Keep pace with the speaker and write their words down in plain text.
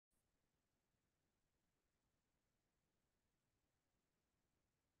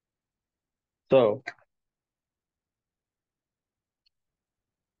So,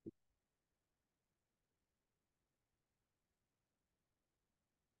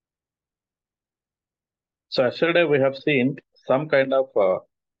 so yesterday we have seen some kind of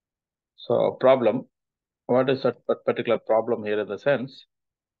problem. What is that particular problem here in the sense?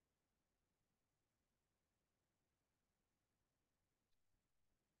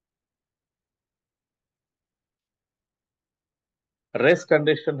 Race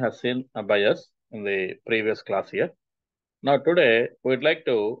condition has seen a bias in the previous class here. Now today would like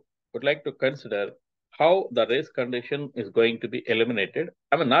to consider how the race condition is going to be eliminated.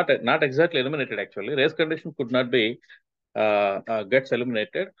 I mean, not exactly eliminated actually. Race condition could not be gets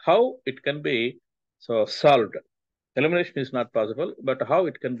eliminated. How it can be solved? Elimination is not possible, but how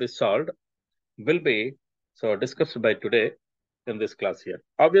it can be solved will be discussed by today in this class here.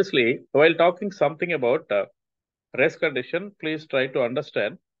 Obviously, while talking something about race condition, please try to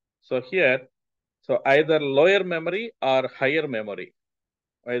understand. So here, either lower memory or higher memory,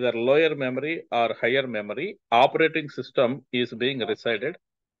 either lower memory or higher memory, operating system is being resided.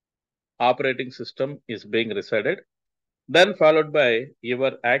 Operating system is being resided. Then followed by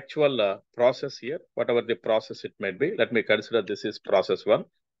your actual process here, whatever the process it might be. Let me consider this is process one.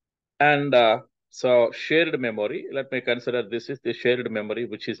 And shared memory, let me consider this is the shared memory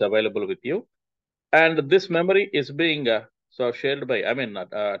which is available with you. And this memory is being shared by,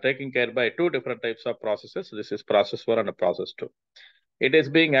 taken care by two different types of processes. This is process one and process two. It is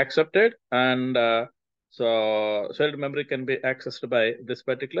being accepted, and shared memory can be accessed by this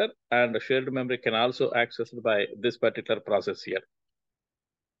particular, and shared memory can also accessed by this particular process here.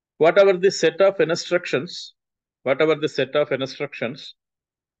 Whatever the set of instructions,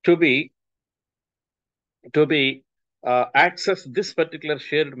 to be access this particular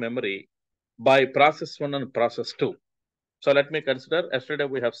shared memory by process one and process two. So let me consider, yesterday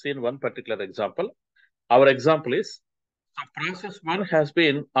we have seen one particular example. Our example is, process one has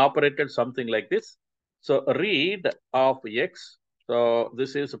been operated something like this. So read of X. So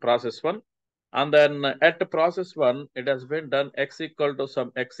this is process one. And then at the process one, it has been done X equal to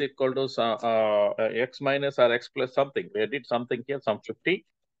some X equal to some, X minus or X plus something. We did something here, some 50.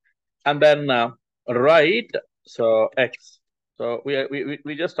 And then write, X. So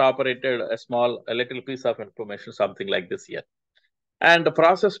we just operated a little piece of information, something like this here. And the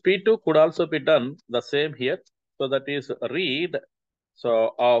process P2 could also be done the same here. So that is read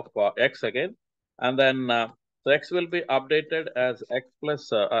of X again. And then X will be updated as X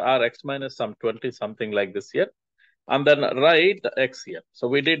plus or X minus some 20, something like this here. And then write X here. So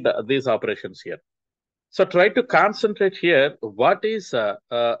we did these operations here. So try to concentrate here. What is the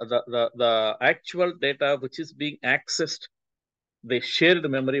actual data which is being accessed, the shared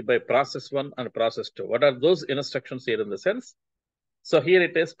memory by process one and process two? What are those instructions here in the sense? So here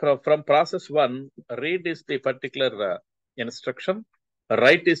it is from process one, read is the particular instruction,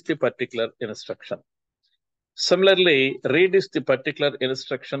 write is the particular instruction. Similarly, read is the particular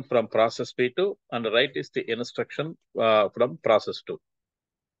instruction from process P2 and write is the instruction from process 2.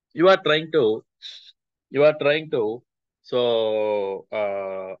 You are trying to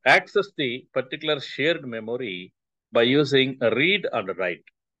access the particular shared memory by using read and write.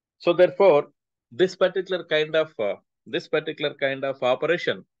 So therefore, this particular kind of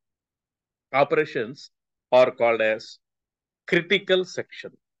operations are called as critical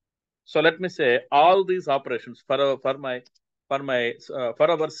section. So let me say all these operations for our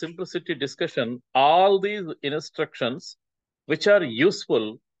simplicity discussion, all these instructions which are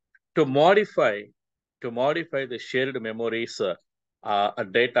useful to modify the shared memories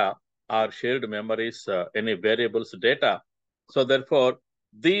data or shared memories any variables data. So therefore,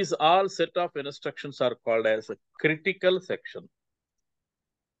 these all set of instructions are called as a critical section.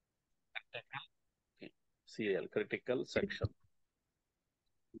 Critical section.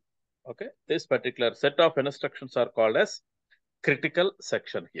 Okay, this particular set of instructions are called as critical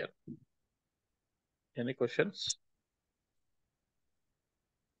section here. Any questions?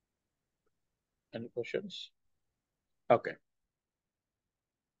 Any questions? Okay.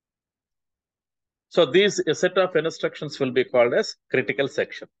 So these set of instructions will be called as critical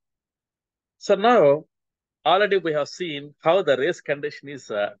section. So now already we have seen how the race condition is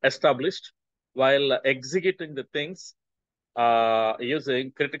established while executing the things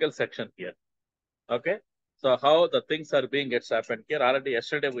using critical section here. Okay. So how the things are being gets happened here already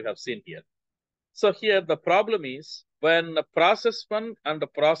yesterday we have seen here. So here the problem is when process one and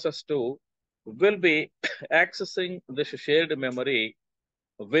process two will be accessing this shared memory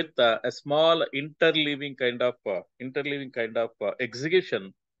with a small interleaving kind of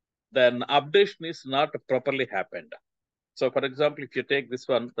execution, then updation is not properly happened. So for example, if you take this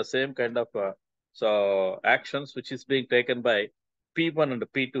one, the same kind of So actions which is being taken by P1 and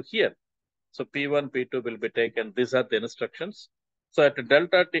P2 here. So P1, P2 will be taken. These are the instructions. So at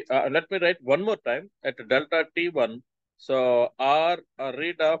delta T, let me write one more time. At delta T1, so R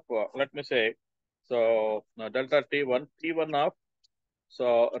read of, let me say, so delta T1, P1 of,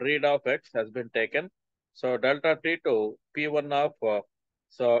 so read of X has been taken. So delta T2, P1 of,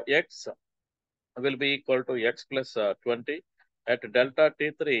 so X will be equal to X plus 20 at delta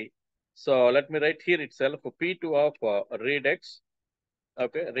T3. So let me write here itself P2 of read X,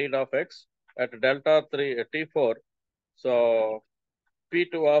 okay, read of X at delta 3 T4. So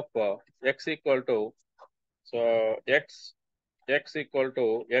P2 of X equal to, so X equal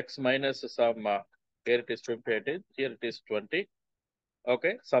to X minus some, here it is 20, here it is 20.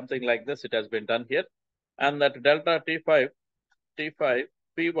 Okay, something like this, it has been done here. And that delta T5,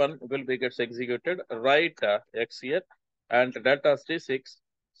 P1 will be gets executed, write X here, and delta T6,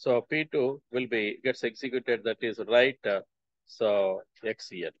 so P2 will be gets executed, that is write, so X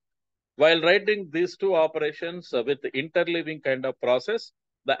here. While writing these two operations with interleaving kind of process,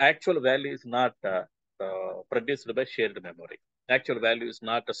 the actual value is not produced by shared memory. Actual value is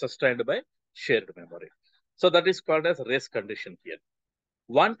not sustained by shared memory. So that is called as race condition here.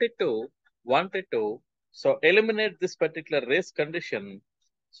 Wanted to, so eliminate this particular race condition.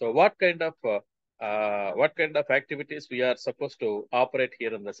 So what kind of activities we are supposed to operate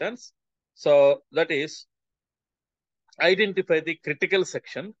here in the sense? So that is identify the critical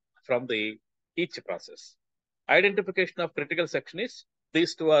section from the each process. Identification of critical section is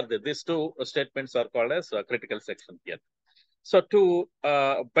these two statements are called as critical section here. So to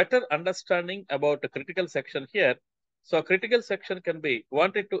better understanding about the critical section here, so critical section can be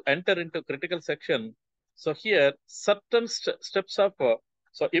wanted to enter into critical section. So here certain steps of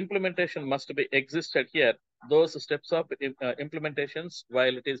so implementation must be existed here. Those steps of implementations,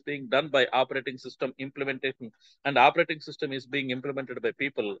 while it is being done by operating system implementation, and operating system is being implemented by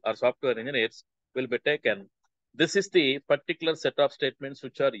people or software engineers, will be taken. This is the particular set of statements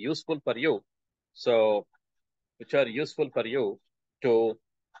which are useful for you. So which are useful for you to,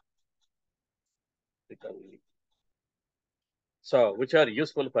 so which are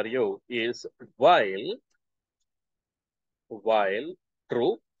useful for you is while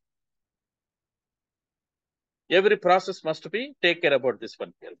true, every process must be take care about this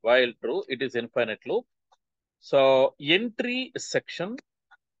one here. While true, it is infinite loop. So entry section,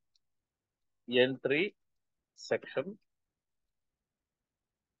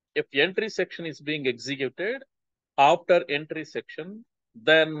 if entry section is being executed after entry section,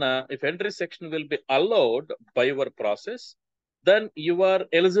 then if entry section will be allowed by your process, then you are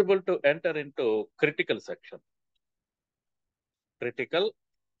eligible to enter into critical section. Critical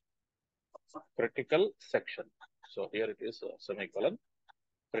section. So here it is semicolon,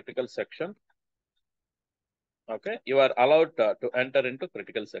 critical section. Okay, you are allowed to enter into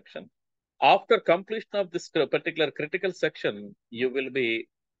critical section. After completion of this particular critical section, you will be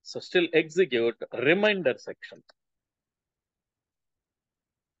still execute remainder section.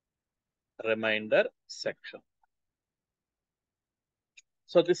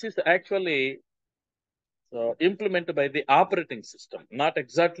 So this is actually implemented by the operating system, not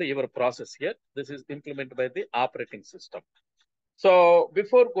exactly your process here. This is implemented by the operating system. So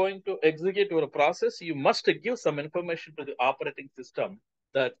before going to execute your process, you must give some information to the operating system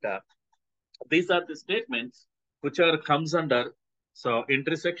that these are the statements which are comes under so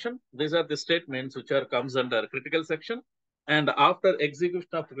entry section. These are the statements which are comes under critical section. And after execution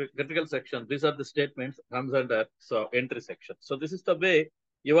of critical section, these are the statements comes under so entry section. So this is the way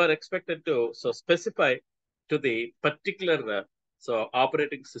you are expected to so specify to the particular so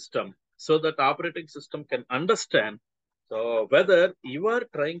operating system, so that operating system can understand so whether you are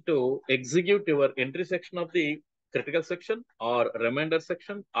trying to execute your entry section of the critical section or remainder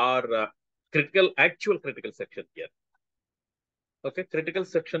section or actual critical section here. Okay, critical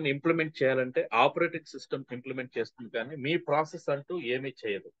section implement చేయాలంటే operating system implement చేస్తుంది, కానీ మీ process అంటూ ఏమీ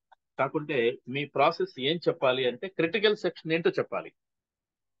చేయదు. కాకుంటే మీ process ఏం చెప్పాలి అంటే క్రిటికల్ సెక్షన్ ఏంటో చెప్పాలి.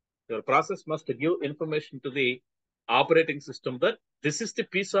 Your process must give information to the operating system that this is the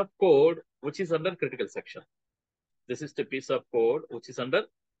piece of code which is under critical section. This is the piece of code which is under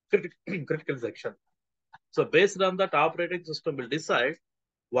critical section. So based on that, operating system will decide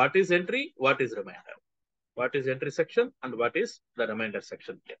what is entry, what is remainder, what is entry section, and what is the remainder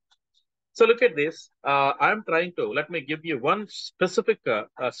section here. So look at this. I'm trying to, let me give you one specific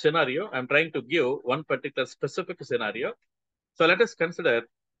scenario. I'm trying to give one particular specific scenario. So let us consider,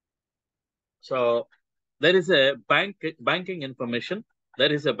 so there is a banking information.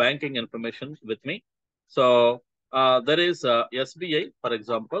 There is a banking information with me. So there is SBI, for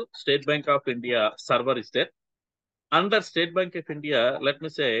example, State Bank of India server is there. Under State Bank of India, let me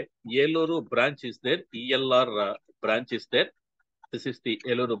say Yelloru branch is there, ELR branch is there. This is the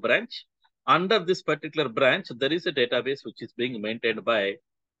Yelloru branch. Under this particular branch, there is a database which is being maintained by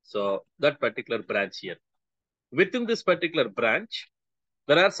that particular branch here. Within this particular branch,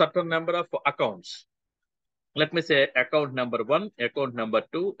 there are certain number of accounts. Let me say account number 1, account number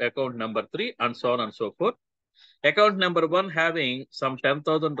 2, account number 3, and so on and so forth. Account number 1 having some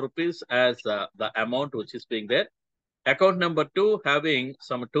 10,000 rupees as the amount which is being there. Account number 2 having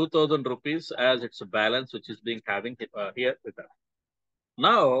some 2,000 rupees as its balance which is being having here with us.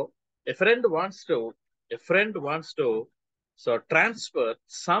 Now, a friend wants to transfer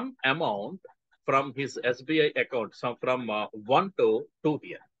some amount from his SBI account, from 1 to 2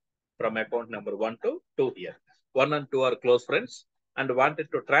 here, from account number 1 to 2 here. 1 and 2 are close friends and wanted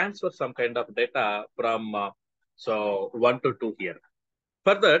to transfer some kind of data from 1 to 2 here.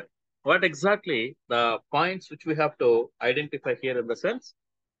 For that, what exactly the points which we have to identify here in the sense?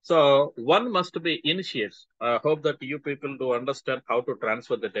 So one must be initiates. I hope that you people do understand how to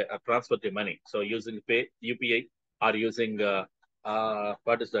transfer the money. So using UPI or using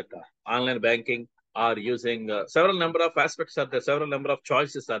what is that? Online banking or using several number of aspects are there, several number of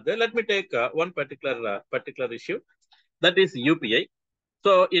choices are there. Let me take one particular issue, that is UPI.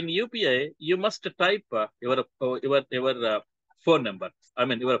 So in UPI, you must type your phone number. I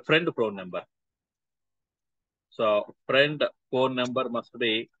mean your friend phone number. So friend phone number must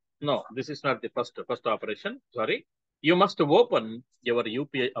be, no, this is not the first operation. Sorry. You must open your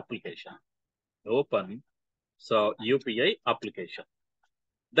UPI application. Open UPI application.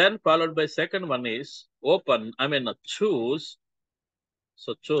 Then followed by second one is choose.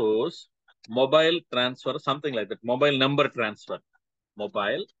 So choose mobile transfer, something like that. Mobile number transfer.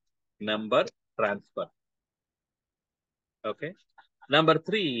 Mobile number transfer. Okay. Number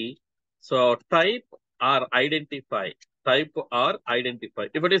 3, so type or identify. Type or identify.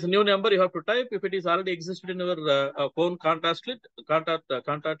 If it is a new number, you have to type. If it is already existed in your phone contact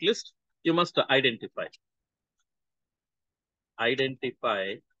list, you must identify.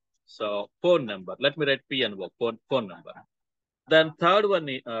 Identify. So phone number. Let me write PNO, phone number. Then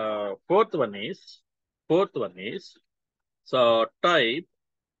fourth one is so type.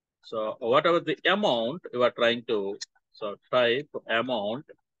 So whatever the amount you are trying to, so type amount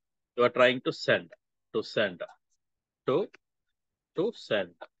you are trying to send. To send. So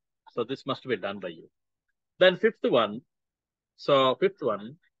this must be done by you. Then fifth one,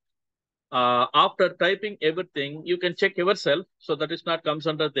 after typing everything, you can check yourself. So that is not comes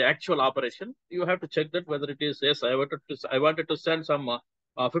under the actual operation. You have to check that whether it is, yes, I wanted to send some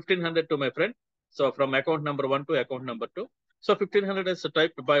 1,500 to my friend. So from account number 1 to account number 2. So 1,500 is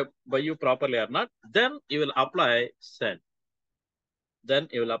typed by you properly or not. Then you will apply send.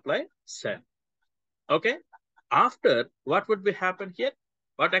 Okay. After, what would be happen here?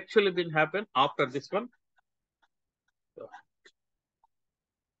 What actually been happen after this one?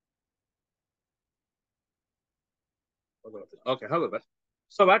 Okay, however,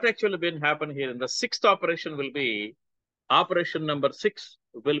 so what actually been happen here in the sixth operation will be, operation number 6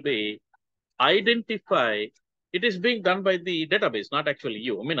 will be identify. It is being done by the database, not actually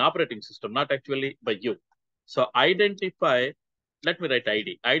you. I mean operating system, not actually by you. So identify, let me write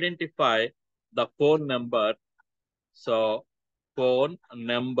ID. Identify the phone number. So phone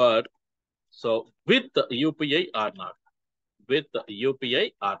number. So with UPI or not? With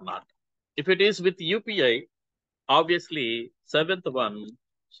UPI or not? If it is with UPI, obviously seventh one.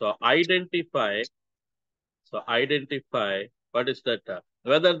 So identify. What is that?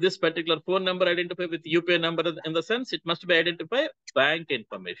 Whether this particular phone number identify with UPI number in the sense it must be identify bank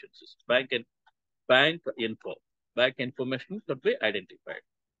information. Bank info. Bank information should be identified.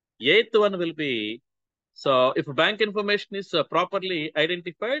 Eighth one will be, so if bank information is properly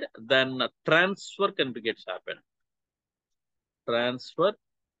identified, then transfer can be gets happen. Transfer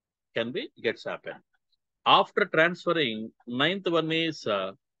can be gets happen. After transferring, ninth one is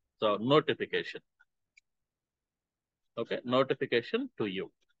so notification. Okay, notification to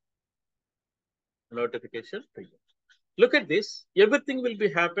you. Notification to you. Look at this. Everything will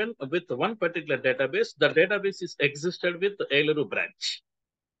be happen with one particular database. The database is existed with Aileru branch.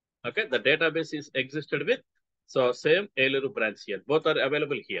 Okay, the database is existed with, so same Aileru branch here. Both are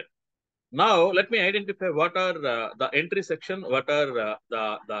available here. Now let me identify what are the entry section, what are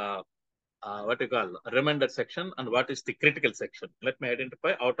what you call remainder section, and what is the critical section. Let me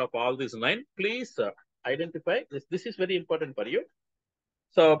identify out of all these 9. Please identify this. This is very important for you.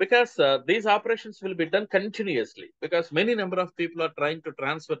 So because these operations will be done continuously, because many number of people are trying to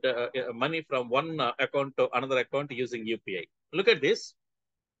transfer money from one account to another account using UPI. Look at this.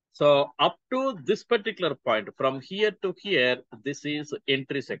 So up to this particular point, from here to here, this is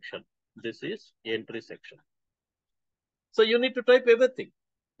entry section. This is entry section. So you need to type everything.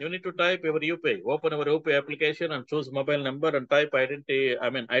 You need to type your UPI, open our UPI application and choose mobile number and type identity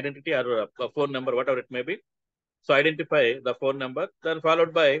or phone number, whatever it may be. So identify the phone number, then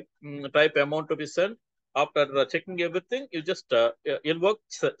followed by type amount to be sent. After checking everything, you just invoke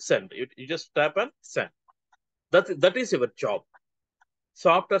send. You just tap and send. That is your job. So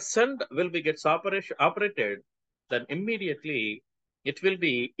after send will be gets operated, then immediately it will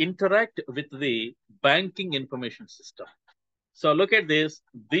be interact with the banking information system. So look at this.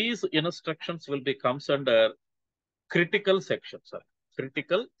 These instructions will be comes under critical section, sir.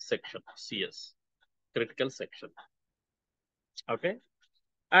 Critical section, CS. Critical section. Okay.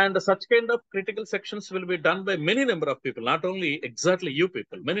 And such kind of critical sections will be done by many number of people, not only exactly you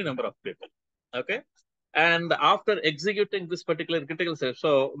people, many number of people. Okay. And after executing this particular critical section,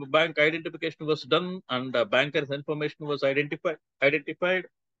 so bank identification was done and banker's information was identified,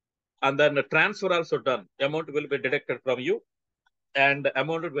 and then the transfer also done. Amount will be deducted from you, and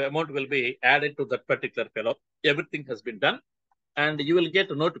amount will be added to that particular fellow. Everything has been done, and you will get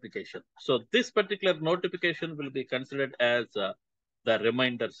a notification. So this particular notification will be considered as the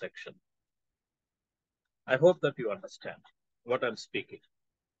reminder section. I hope that you understand what I'm speaking.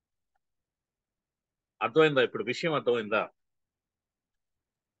 అర్థమైందా ఇప్పుడు విషయం అర్థమైందా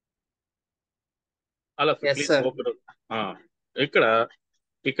అలా please open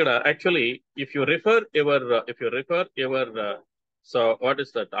ఇక్కడ actually if you refer your so what is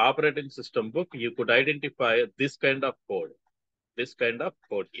that operating system book, you could identify this kind of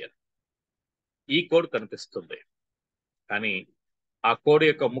code here. ఈ code కనిపిస్తుంది, కానీ ఆ కోడ్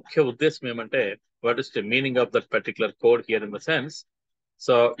యొక్క ముఖ్య ఉద్దేశం ఏమంటే what is the meaning of that particular code here, in the sense,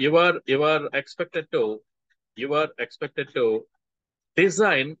 so you are expected to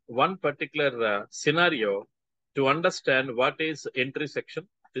design one particular scenario to understand what is entry section.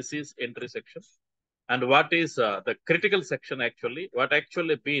 This is entry section, and what is the critical section actually. What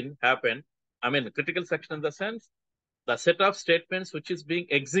actually been happened? I mean, critical section in the sense the set of statements which is being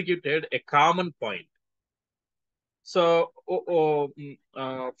executed a common point. So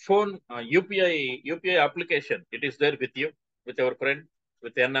phone UPI application, it is there with you, with your friend,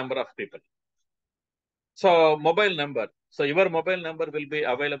 with n number of people. So mobile number. So your mobile number will be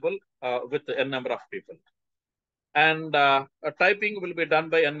available with n number of people, and typing will be done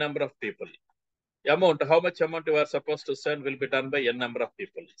by n number of people. Amount, how much amount you are supposed to send will be done by n number of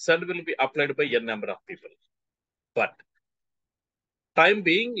people. Send will be applied by n number of people. But time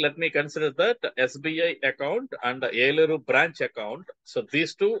being, let me consider that SBI account and Eluru branch account. So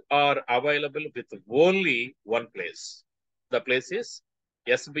these two are available with only one place. The place is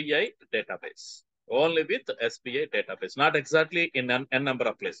SBI database. Only with SBI database, not exactly in n number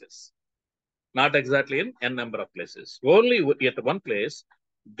of places. Not exactly in n number of places. Only at one place,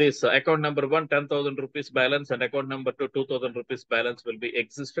 this account number 1, 10,000 rupees balance, and account number 2, 2,000 rupees balance will be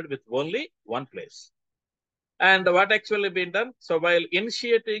existed with only one place. And what actually been done? So while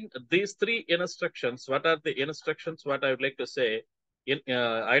initiating these three instructions, what are the instructions? What I would like to say, in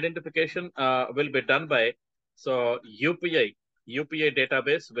identification will be done by, so UPI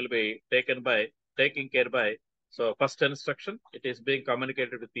database will be taken care by. So first instruction, it is being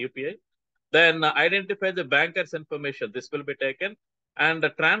communicated with UPI. Then identify the banker's information. This will be taken, and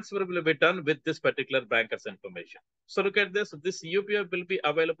the transfer will be done with this particular banker's information. So look at this. This UPI will be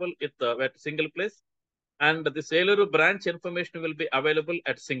available at single place, and this Eluru branch information will be available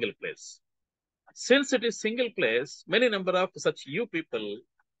at single place. Since it is single place, many number of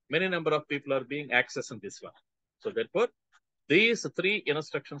people are being accessed in this one. So therefore, these three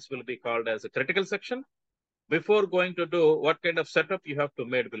instructions will be called as a critical section. Before going to do what kind of setup you have to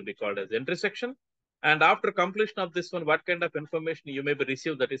made will be called as entry section. And after completion of this one, what kind of information you may be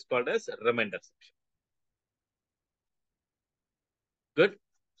received, that is called as reminder section. Good?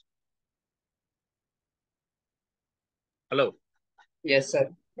 Hello? Yes, sir.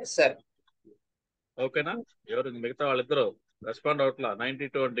 Yes, sir. Okay, na? You're in Migta Alidro. Respond out la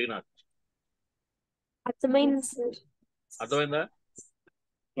 92 and D0. అర్థమైంది sir. అర్థమైందా?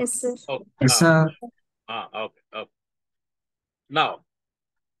 Yes, sir. Okay. Yes, sir. Okay. Now,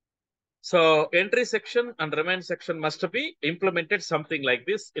 so entry section and remain section must be implemented something like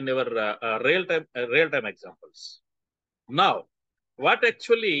this in your real-time examples. Now, what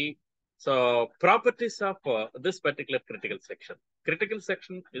actually, so properties of this particular critical section. Critical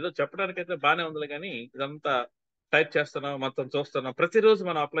section, ido cheppadaniki aithe baane undi gaani idantha type చేస్తున్నాం, మొత్తం చూస్తున్నాం, ప్రతిరోజు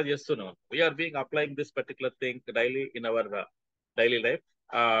మనం apply చేస్తున్నాం. We are being applying this particular thing daily in our daily life.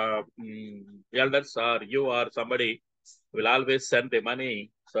 Elders or you or somebody will always send the money,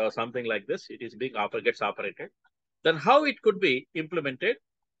 so something like this, it is being gets operated. Then how it could be implemented,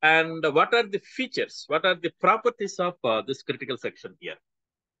 and what are the features, what are the properties of this critical section here?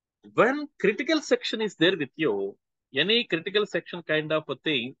 When critical section is there with you, any critical section kind of a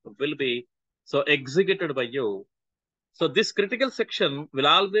thing will be so executed by you. So this critical section will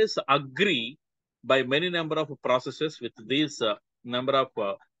always agree by many number of processes with these number of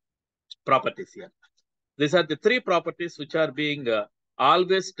properties here. These are the three properties which are being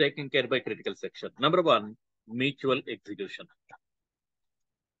always taken care by critical section. Number one, mutual execution.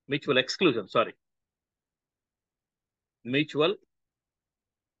 Mutual exclusion, sorry. Mutual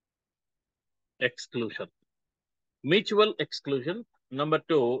exclusion. Mutual exclusion. Number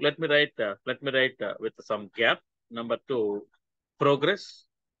two, let me write with some gap. Number two, progress.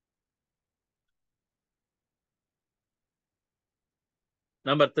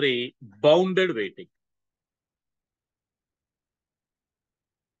 Number three, bounded waiting.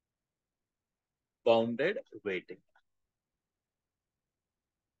 Bounded waiting.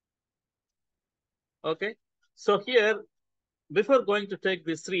 Okay. So here, before going to take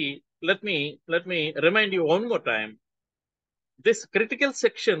these three, let me remind you one more time. This critical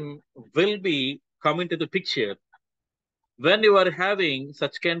section will be coming to the picture when you are having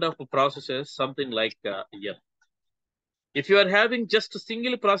such kind of processes, something like here. If you are having just a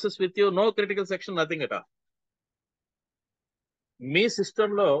single process with you, no critical section, nothing at all. మీ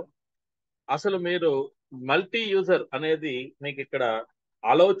సిస్టంలో అసలు మీరు multi user అనేది మీకు ఇక్కడ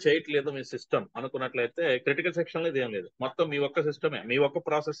allow చేయట్లేదు మీ system అనుకున్నట్లయితే critical section లేదు, ఏం లేదు. మొత్తం మీ ఒక్క సిస్టమే, మీ ఒక్క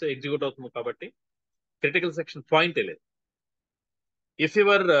ప్రాసెస్ ఎగ్జిక్యూట్ అవుతుంది కాబట్టి క్రిటికల్ సెక్షన్ పాయింటే లేదు. If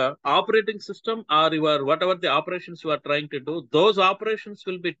your operating system or your whatever the operations you are trying to do, those operations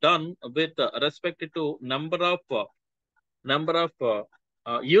will be done with respect to number of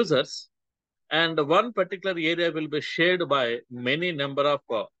users, and one particular area will be shared by many number of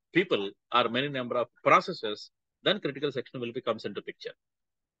people or many number of processes. Then critical section will be comes into picture.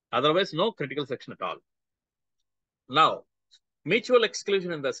 Otherwise, no critical section at all. Now, mutual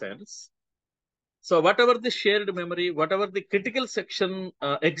exclusion in the sense, so whatever the shared memory, whatever the critical section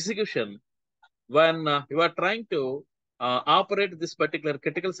execution, when you are trying to operate this particular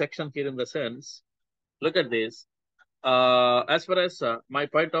critical section here in the sense, look at this. As far as my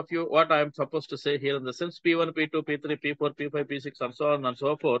point of view, what I am supposed to say here in the sense, P1, P2, P3, P4, P5, P6, and so on and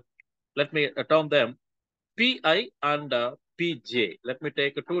so forth. Let me term them PI and PJ. Let me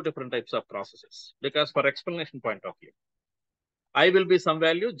take two different types of processes, because for explanation point of view, I will be some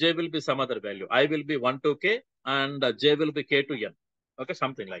value, J will be some other value. I will be 1 to K and J will be K to N. Okay,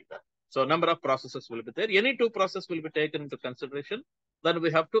 something like that. So number of processes will be there. Any two processes will be taken into consideration. Then we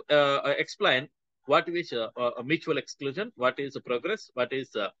have to explain what is mutual exclusion, what is progress, what is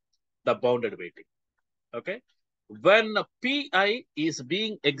the bounded waiting. Okay. When PI is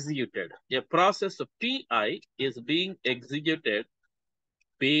being executed, a process of PI is being executed,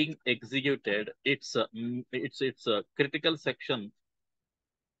 it's a critical section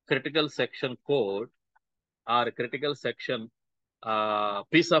code or critical section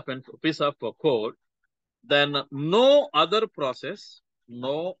piece of code. Then no other process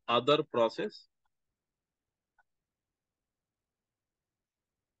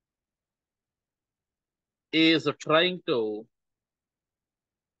is trying to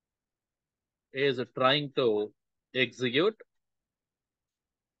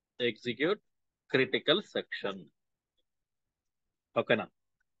execute critical section. Okay, now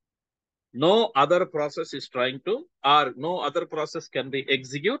no other process is trying to, or no other process can be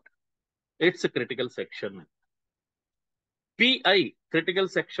execute. It's a critical section. PI critical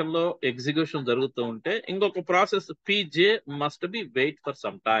section lo execution jarugutu unte ingoka process PJ must be wait for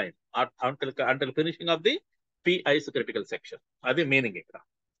some time until finishing of the PI's critical section. Adi meaning ikkada.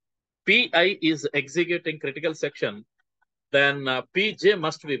 PI is executing critical section, then PJ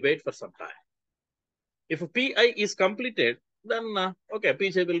must be wait for some time. If PI is completed, then okay,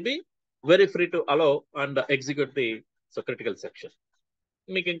 PJ will be very free to allow and execute the critical section.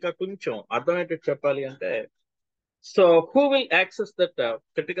 మీకు ఇంకా కొంచెం అర్థమయ్యేటట్టు చెప్పాలి అంటే, so who will access that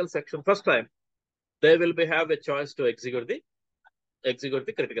critical section first time? They will be have a choice to execute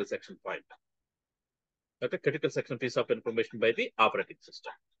the critical section point. Okay, critical section piece of information by the operating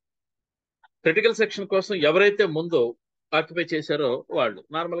system. Critical section కోసం ఎవరైతే ముందు occupy చేశారో వాళ్ళు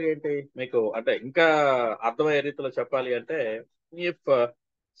నార్మల్గా ఏంటి మీకు అంటే ఇంకా అర్థమయ్యే రీతిలో చెప్పాలి అంటే, if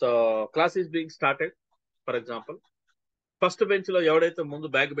so class is being started, for example first bench లో ఎవడైతే ముందు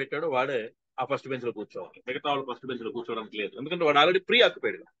బ్యాగ్ పెట్టాడో వాడే ఆ ఫస్ట్ బెంచ్ లో కూర్చోవాలి, మిగతా వాళ్ళు ఫస్ట్ బెంచ్ లో కూర్చోవడానికి లేదు, ఎందుకంటే వాడు already pre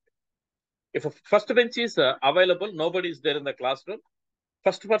occupied. If first bench is available, nobody is there in the class room,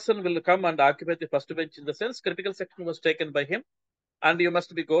 first person will come and occupy the first bench, in the sense critical section was taken by him and you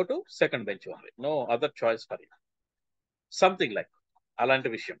must be go to second bench only, no other choice for you, something like అలాంటి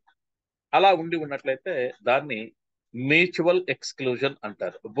విషయం. అలా ఉండి ఉన్నట్లయితే దాన్ని mutual exclusion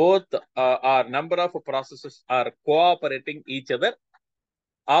అంటారు. Both are number of processes are cooperating each other.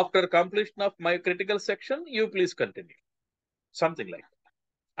 After completion of my critical section you please continue, something like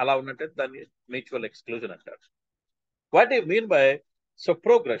అలా ఉన్నట్లయితే దాన్ని మ్యూచువల్ ఎక్స్క్లూజన్ అంటారు. What do you mean by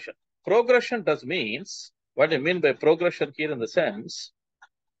progression? Progression does means, what do you mean by progression here in the sense,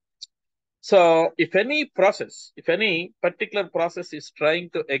 so if any process, if any particular process is trying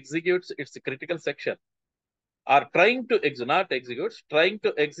to execute its critical section, or trying to not execute, trying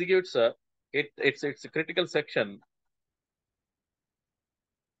to execute its critical section,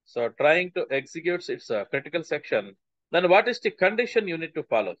 so trying to execute its critical section, then what is the condition you need to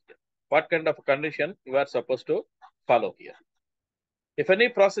follow here? What kind of condition you are supposed to follow here? If any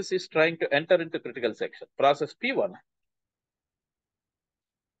process is trying to enter into critical section, process P1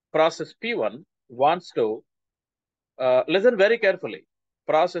 wants to, listen very carefully,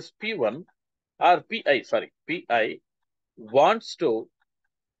 process P1 or PI wants to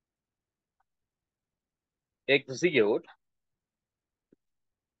execute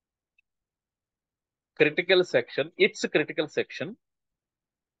critical section, its critical section,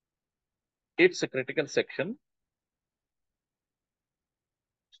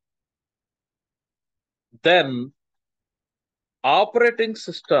 then operating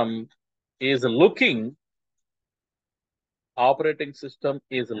system is looking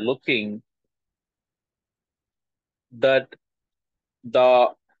that the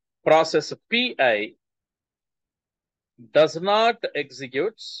process PI does not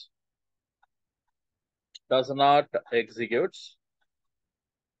execute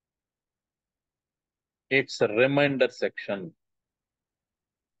its remainder section.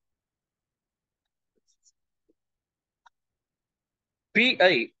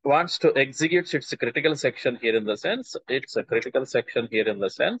 PI wants to execute its critical section here in the sense,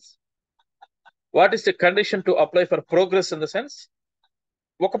 what is the condition to apply for progress in the sense,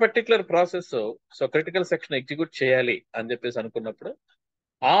 ఒక particular process so critical section execute చేయాలి అని చెప్పేసి అనుకున్నప్పుడు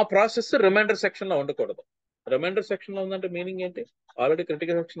ఆ process reminder section లో ఉండకూడదు. Reminder section లో ఉందంటే మీనింగ్ ఏంటి? Already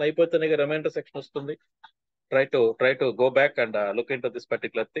critical section అయిపోతేనే reminder section వస్తుంది. Try to go back and look into this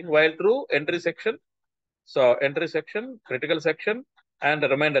particular thing. While through entry section, so entry section, critical section, and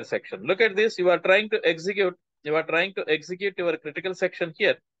remainder section. Look at this. You are trying to execute your critical section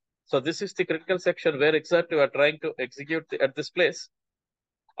here. So this is the critical section where exactly you are trying to execute at this place.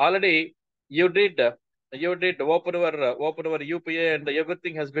 Already you did open our UPA and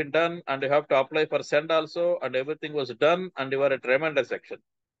everything has been done, and you have to apply for send also, and everything was done, and you are at remainder section.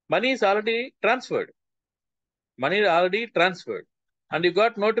 Money is already transferred, and you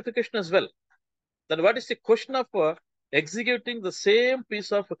got notification as well. Then what is the question of executing the same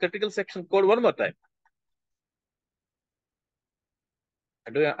piece of critical section code one more time?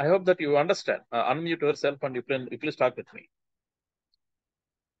 I hope that you understand. Unmute yourself and you please talk with me.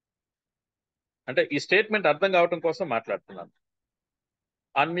 అంటే ఈ statement అర్థం కావడం కోసం మాట్లాడుతున్నాను.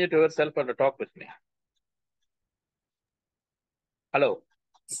 Unmute your self and talk with me. Hello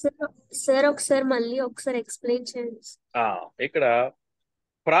sir, ఒకసారి మళ్ళీ explain చేయండి. ఇక్కడ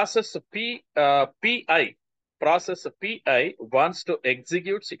process PI wants to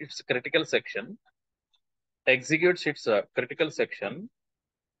execute it's critical section.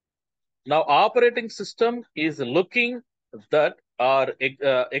 Now operating system is looking that, or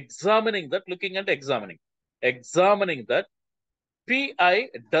examining that PI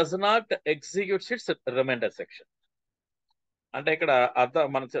does not execute its remainder section. అంటే ఇక్కడ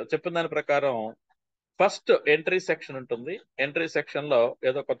మనం చెప్పిన దాని ప్రకారం ఫస్ట్ ఎంట్రీ సెక్షన్ ఉంటుంది. ఎంట్రీ సెక్షన్ లో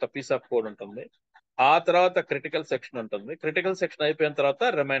ఏదో కొత్త పీస్ ఆఫ్ కోడ్ ఉంటుంది. ఆ తర్వాత క్రిటికల్ సెక్షన్ ఉంటుంది. క్రిటికల్ సెక్షన్ అయిపోయిన తర్వాత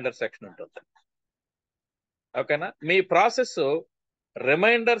రిమైండర్ సెక్షన్ ఉంటుంది. ఓకేనా? మీ ప్రాసెస్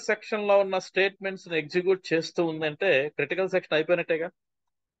రిమైండర్ సెక్షన్ లో ఉన్న స్టేట్మెంట్స్ ని ఎగ్జిక్యూట్ చేస్తూ ఉందంటే critical section అయిపోయినట్టేగా.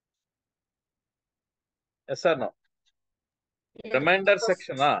 Yes are no? Reminder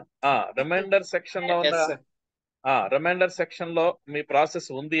section లో ఉన్న రిమైండర్ సెక్షన్ లో మీ ప్రాసెస్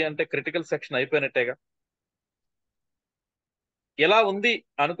ఉంది అంటే క్రిటికల్ సెక్షన్ అయిపోయినట్టేగా. ఎలా ఉంది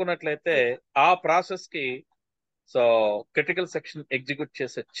అనుకున్నట్లయితే ఆ ప్రాసెస్ కి సో క్రిటికల్ సెక్షన్ ఎగ్జిక్యూట్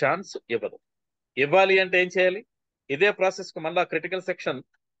చేసే ఛాన్స్ ఇవ్వదు. ఇవ్వాలి అంటే ఏం చేయాలి? ఇదే ప్రాసెస్ కు మళ్ళా క్రిటికల్ సెక్షన్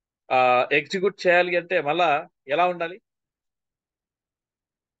ఎగ్జిక్యూట్ చేయాలి అంటే మళ్ళా ఎలా ఉండాలి?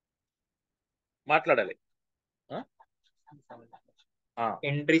 మాట్లాడాలి.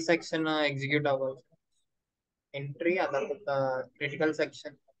 ఎంట్రీ సెక్షన్ ఎగ్జిక్యూట్ అవ్వాలి. ఎంట్రీ ఆ తర్వాత critical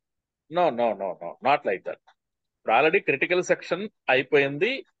section. No no no no not like that. ఇప్పుడు ఆల్రెడీ క్రిటికల్ సెక్షన్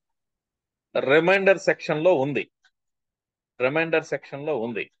అయిపోయింది, రిమైండర్ సెక్షన్ లో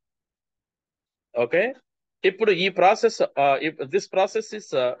ఉంది. ఓకే, ఇప్పుడు ఈ process this process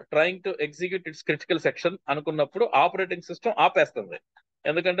is trying to execute it's critical section అనుకున్నప్పుడు ఆపరేటింగ్ సిస్టమ్ ఆపేస్తుంది.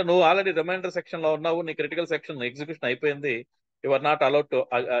 ఎందుకంటే నువ్వు ఆల్రెడీ రిమైండర్ సెక్షన్ లో ఉన్నావు, నీ క్రిటికల్ సెక్షన్ ఎగ్జిక్యూషన్ అయిపోయింది, you are not allowed to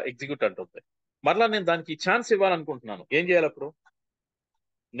execute అంటుంది. మరలా నేను దానికి ఛాన్స్ ఇవ్వాలనుకుంటున్నాను. ఏం చేయాలి అప్పుడు?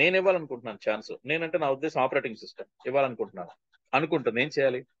 నేను ఇవ్వాలనుకుంటున్నాను ఛాన్స్. నేనంటే నా ఉద్దేశం ఆపరేటింగ్ సిస్టమ్ ఇవ్వాలనుకుంటున్నాను అనుకుంటుంది. ఏం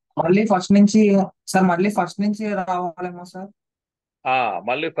చేయాలి? మళ్ళీ ఫస్ట్ నుంచి సార్, మళ్ళీ ఫస్ట్ నుంచి రావాలేమో సార్.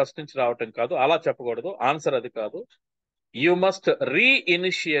 మళ్ళీ ఫస్ట్ నుంచి రావటం కాదు, అలా చెప్పకూడదు. ఆన్సర్ అది కాదు. You must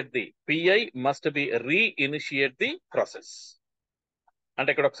reinitiate the pi must be reinitiate the process. అంటే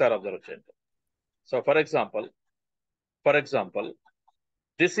ఇక్కడ ఒకసారి అబ్జర్వ్ చేయండి. So for example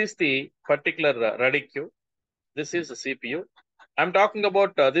this is the particular ready queue, this is CPU. I'm talking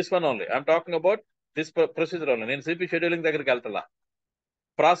about this one only, I'm talking about this procedure only. నేను CPU scheduling దగ్గరికి వెళ్తా.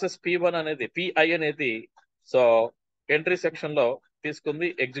 Process P1 అనేది, PI అనేది so entry section లో తీసుకుంది,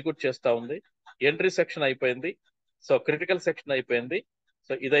 execute చేస్తా ఉంది. Entry section అయిపోయింది, సో క్రిటికల్ సెక్షన్ అయిపోయింది,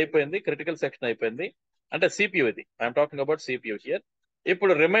 సో ఇది అయిపోయింది, క్రిటికల్ సెక్షన్ అయిపోయింది. అంటే CPU ఇది, I'm talking about CPU here.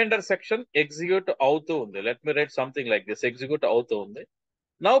 ఇప్పుడు రిమైండర్ సెక్షన్ ఎగ్జిక్యూట్ అవుతూ ఉంది. Let me write something like this, execute అవుతూ ఉంది.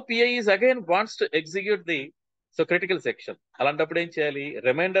 Now PI is again wants to execute the so critical section. అలాంటప్పుడు ఏం చేయాలి?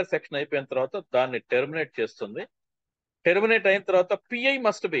 రిమైండర్ సెక్షన్ అయిపోయిన తర్వాత దాన్ని టెర్మినేట్ చేస్తుంది. టెర్మినేట్ అయిన తర్వాత PI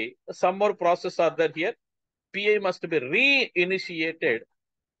must be, some more process are there here, PI must be రీఇనిషియేటెడ్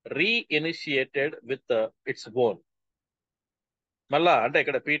with its own. మళ్ళా అంటే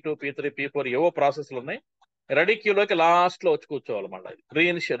ఇక్కడ P2, P3, P4 ఏవో ప్రాసెస్లు ఉన్నాయి. రెడీ క్యూలోకి లాస్ట్ లో వచ్చి కూర్చోవాలి. మళ్ళీ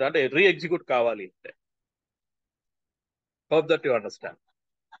రీఇనిషియేట్ అంటే రీఎగ్జిక్యూట్ కావాలి అంటే. Hope that you understand.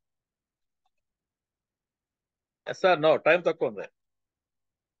 Yes sir, no time తక్కువ ఉంది.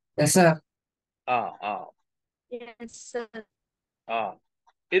 Yes sir. Yes, sir.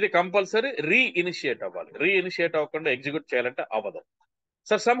 ఇది కంపల్సరీ రీఇనిషియేట్ అవ్వాలి. రీఇనిషియేట్ అవ్వకుండా ఎగ్జిక్యూట్ చేయాలంటే అవ్వదు.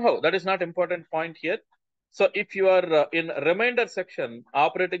 So somehow that is not important point here. So if you are in reminder section,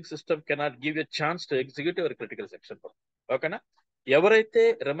 operating system cannot give a chance to execute your critical section. ఓకేనా? ఎవరైతే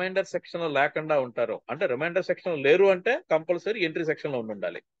reminder section లో లేకుండా ఉంటారో, అంటే రిమైండర్ సెక్షన్ లేరు అంటే కంపల్సరీ ఎంట్రీ సెక్షన్ లో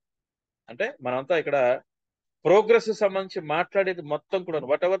ఉండాలి. అంటే మనంతా ఇక్కడ ప్రోగ్రెస్ సంబంధించి మాట్లాడేది మొత్తం కూడా,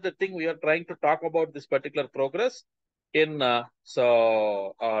 what ever the thing we are trying to talk about this particular progress in so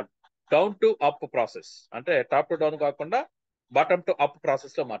down to up process. అంటే టాప్ టు డౌన్ కాకుండా బాటమ్ టు అప్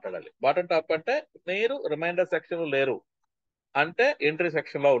ప్రాసెస్ లో మాట్లాడాలి. బాటమ్ టు అప్ అంటే మీరు రిమైండర్ సెక్షన్ లేరు అంటే ఎంట్రీ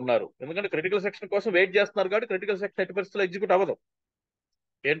సెక్షన్ లో ఉన్నారు. ఎందుకంటే క్రిటికల్ సెక్షన్ కోసం వెయిట్ చేస్తున్నారు కాబట్టి క్రిటికల్ సెక్షన్ ఎట్టి పరిస్థితుల్లో ఎగ్జిక్యూట్ అవ్వదు.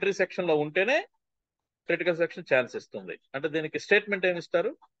 ఎంట్రీ సెక్షన్ లో ఉంటేనే క్రిటికల్ సెక్షన్ ఛాన్స్ ఇస్తుంది. అంటే దీనికి స్టేట్మెంట్ ఏమి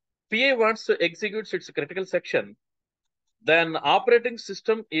ఇస్తారు? PI wants to execute its critical section, then operating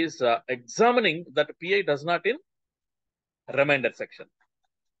system is examining that PI does not in remainder section.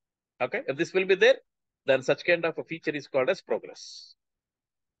 Okay, if this will be there, then such kind of a feature is called as progress.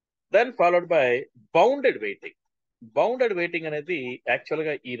 Then followed by bounded waiting. Bounded waiting అనేది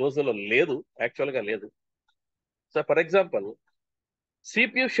యాక్చువల్గా ఈ రోజుల్లో లేదు, యాక్చువల్గా లేదు. So for example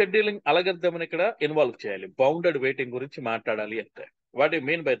CPU scheduling algorithm ఇక్కడ involve చేయాలి. Bounded waiting గురించి మాట్లాడాలి అంటే what do you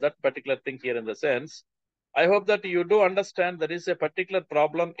mean by that particular thing here? In the sense, I hope that you do understand there is a particular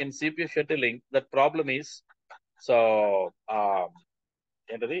problem in CPU scheduling. That problem is so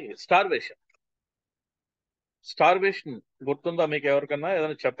starvation. గుర్తుందా మీకు ఎవరికన్నా?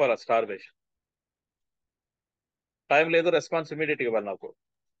 ఏదైనా చెప్పాలా? Starvation time లేదు, response immediate ఇవ్వాలి నాకు.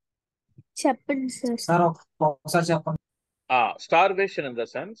 చెప్పండి sir. Sir ఒకసారి చెప్పండి. Starvation in the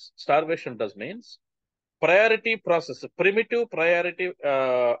sense, starvation does means priority process, primitive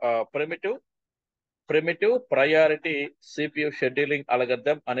priority CPU scheduling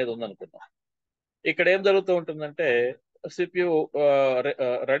algorithm అనేది ఉందనుకుందాం. ఇక్కడ ఏం జరుగుతూ ఉంటుందంటే CPU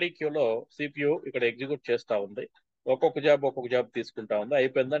రెడీ క్యూలో CPU ఇక్కడ ఎగ్జిక్యూట్ చేస్తా ఉంది. ఒక్కొక్క జాబ్ తీసుకుంటా ఉంది.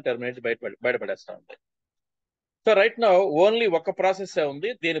 అయిపోయిందని టెర్మినేట్ బయటపడేస్తా ఉంది. సో రైట్ నౌ ఓన్లీ ఒక ప్రాసెస్ ఉంది,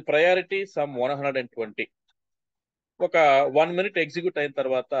 దీని ప్రయారిటీ సమ్ 120. ఒక 1 minute ఎగ్జిక్యూట్ అయిన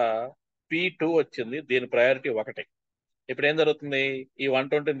తర్వాత P2 వచ్చింది, దీని ప్రయారిటీ 1. ఇప్పుడు ఏం జరుగుతుంది? ఈ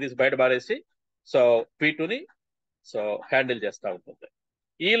 120 తీసి బయట పారేసి సో P2ని సో హ్యాండిల్ చేస్తూ ఉంటుంది.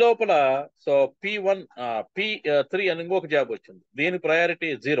 ఈ లోపల సో P3 అని ఇంకొక జాబ్ వచ్చింది, దీని ప్రయారిటీ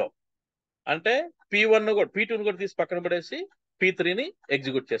 0. అంటే P2ని కూడా తీసి పక్కన పడేసి P3ని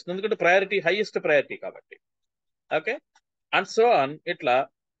ఎగ్జిక్యూట్ చేస్తుంది, ఎందుకంటే ప్రయారిటీ హైయెస్ట్ ప్రయారిటీ కాబట్టి. ఓకే, అండ్ సో ఆన్ ఇట్లా.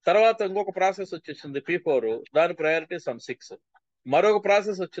 తర్వాత ఇంకొక ప్రాసెస్ వచ్చేసింది P4, దాని ప్రయారిటీ సమ్ 6. మరొక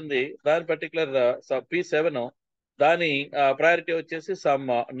ప్రాసెస్ వచ్చింది, దాని పర్టికులర్ P7, దాని ప్రయారిటీ వచ్చేసి సమ్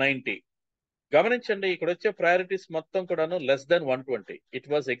 90. గమనించండి, ఇక్కడ వచ్చే ప్రయారిటీస్ మొత్తం కూడాను less than 120. It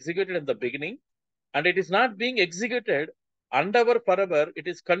was executed in the beginning and it is not being executed and for ever. It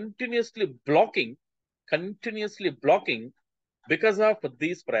is continuously blocking because of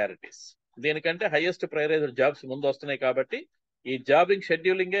these priorities. దీనికంటే హైయెస్ట్ ప్రయారిటీ జాబ్స్ ముందు వస్తున్నాయి కాబట్టి ఈ జాబింగ్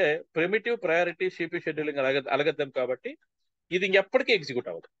షెడ్యూలింగే ప్రిమిటివ్ ప్రయారిటీ సిపి షెడ్యూలింగ్ అలగద్దాం కాబట్టి ఇది ఇంకెప్పటికీ execute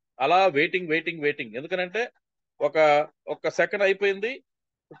అవ్వదు. అలా waiting. ఎందుకంటే ఒక సెకండ్ అయిపోయింది,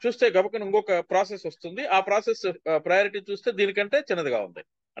 చూస్తే గబుకన ఇంకొక ప్రాసెస్ వస్తుంది. ఆ ప్రాసెస్ ప్రయారిటీ చూస్తే దీనికంటే చిన్నదిగా ఉంది.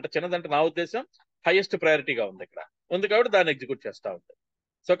 అంటే చిన్నదంటే నా ఉద్దేశం హైయెస్ట్ ప్రయారిటీగా ఉంది ఇక్కడ ఉంది కాబట్టి దాన్ని ఎగ్జిక్యూట్ చేస్తూ ఉంది.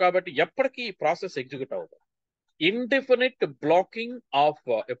 సో కాబట్టి ఎప్పటికీ ఈ ప్రాసెస్ ఎగ్జిక్యూట్ అవ్వదు. Indefinite blocking of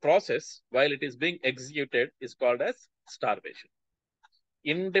a process while it is being executed is called as starvation.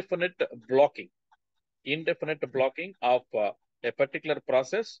 Indefinite blocking of a particular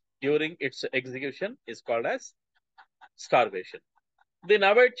process during its execution is called as starvation. దీన్ని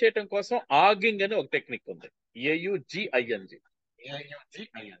avoid చేయడం కోసం ఆగింగ్ అని ఒక technique ఉంది.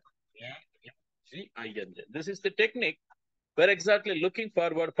 AUGING. This is the technique we're exactly looking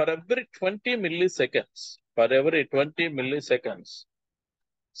forward for every 20 milliseconds.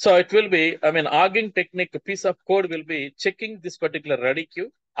 So it will be, arguing technique piece of code will be checking this particular ready queue.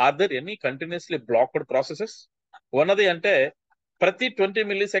 Are there any continuously blocked processes? One of the ante ప్రతి 20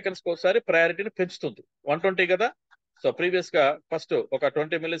 milliseconds ఒకసారి ప్రయారిటీని పెంచుతుంది. 120 కదా, so previous గా first ఒక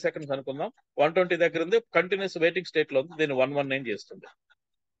 20 milliseconds అనుకుందాం. 120 దగ్గర ఉంది, continuous waiting state లో ఉంది, దీన్ని 119 చేస్తుంది.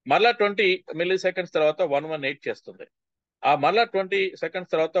 మళ్ళా 20 milliseconds తర్వాత 118 చేస్తుంది. ఆ మళ్ళా 20 seconds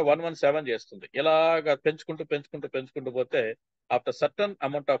తర్వాత 117 చేస్తుంది. ఇలాగా పెంచుకుంటూ పోతే after certain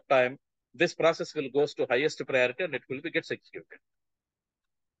amount of time this process will goes to highest priority and it will be gets executed.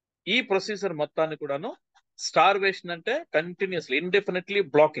 ఈ ప్రొసీజర్ మొత్తాన్ని కూడాను స్టార్వేషన్ అంటే కంటిన్యూస్లీ ఇండెఫినెట్లీ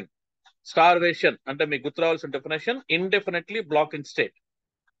బ్లాకింగ్. స్టార్వేషన్ అంటే మీకు గుర్తు రావాల్సిన డెఫినేషన్ ఇండెఫినెట్లీ బ్లాకింగ్ స్టేట్.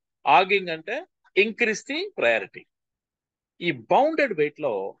 ఆగింగ్ అంటే ఇంక్రీస్ ది ప్రయారిటీ. ఈ బౌండెడ్ వెయిట్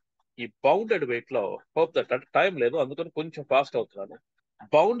లో హోప్ దట్ టైం లేదు అందుకని కొంచెం ఫాస్ట్ అవుతున్నాను.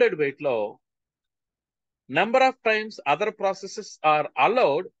 బౌండెడ్ వెయిట్ లో number of times other processes are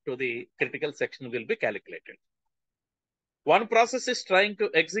allowed to the critical section will be calculated. One process is trying to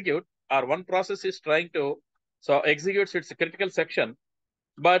execute executes its critical section,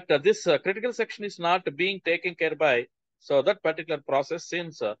 but this critical section is not being taken care by that particular process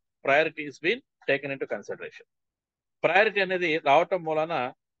since priority is being taken into consideration. Priority అనేది రావటం మూలన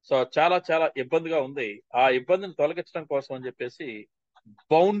చాలా ఇబ్బందిగా ఉంది. ఆ ఇబ్బందిని తొలగించడం కోసం అని చెప్పేసి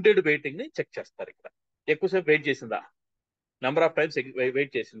బౌండెడ్ వెయిటింగ్ ని చెక్ చేస్తారు. ఇక్కడ ఎక్కువసేపు వెయిట్ చేసిందా, నెంబర్ ఆఫ్ టైమ్స్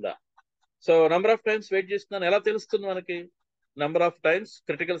వెయిట్ చేసిందా. So number of times wait చేసిందని ఎలా తెలుస్తుంది మనకి? Number of times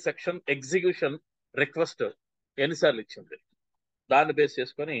critical section execution request ఎన్నిసార్లు ఇచ్చింది, దాన్ని బేస్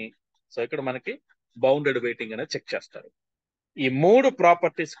చేసుకొని ఇక్కడ మనకి బౌండెడ్ వెయిటింగ్ అనేది చెక్ చేస్తారు. ఈ 3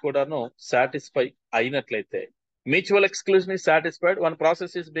 ప్రాపర్టీస్ కూడాను సాటిస్ఫై అయినట్లయితే mutual exclusion is satisfied, one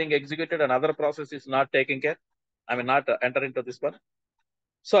process is being executed, another process is not taking care, not enter into this one.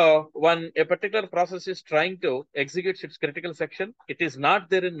 So when a particular process is trying to execute its critical section, it is not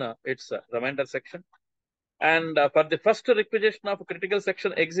there in its remainder section. And for the first requisition of critical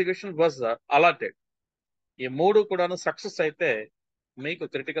section execution was allotted. ఈ 3 కూడాను success అయితే మీకు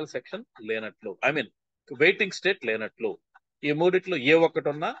critical section లేనట్లు, waiting state లేనట్లు. ఈ 3 ఏ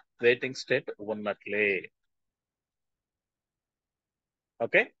ఒక్కటి ఉన్నా waiting state ఉన్నట్లే.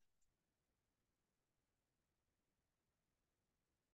 Okay.